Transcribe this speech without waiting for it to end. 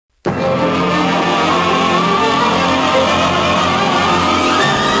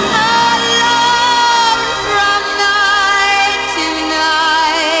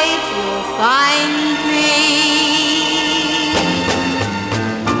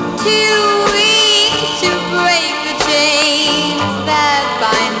too weak to break the chains that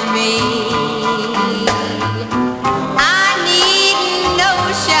bind me. I need no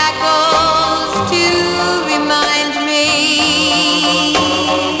shackles to remind me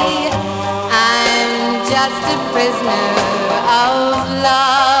I'm just a prisoner of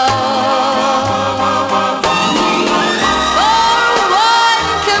love.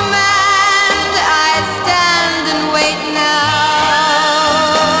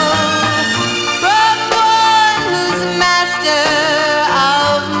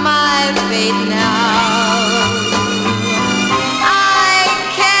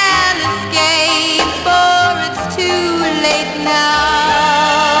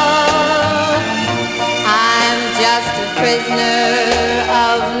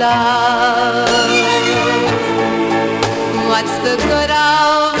 What's the good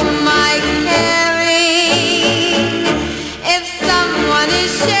of my caring if someone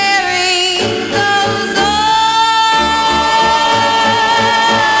is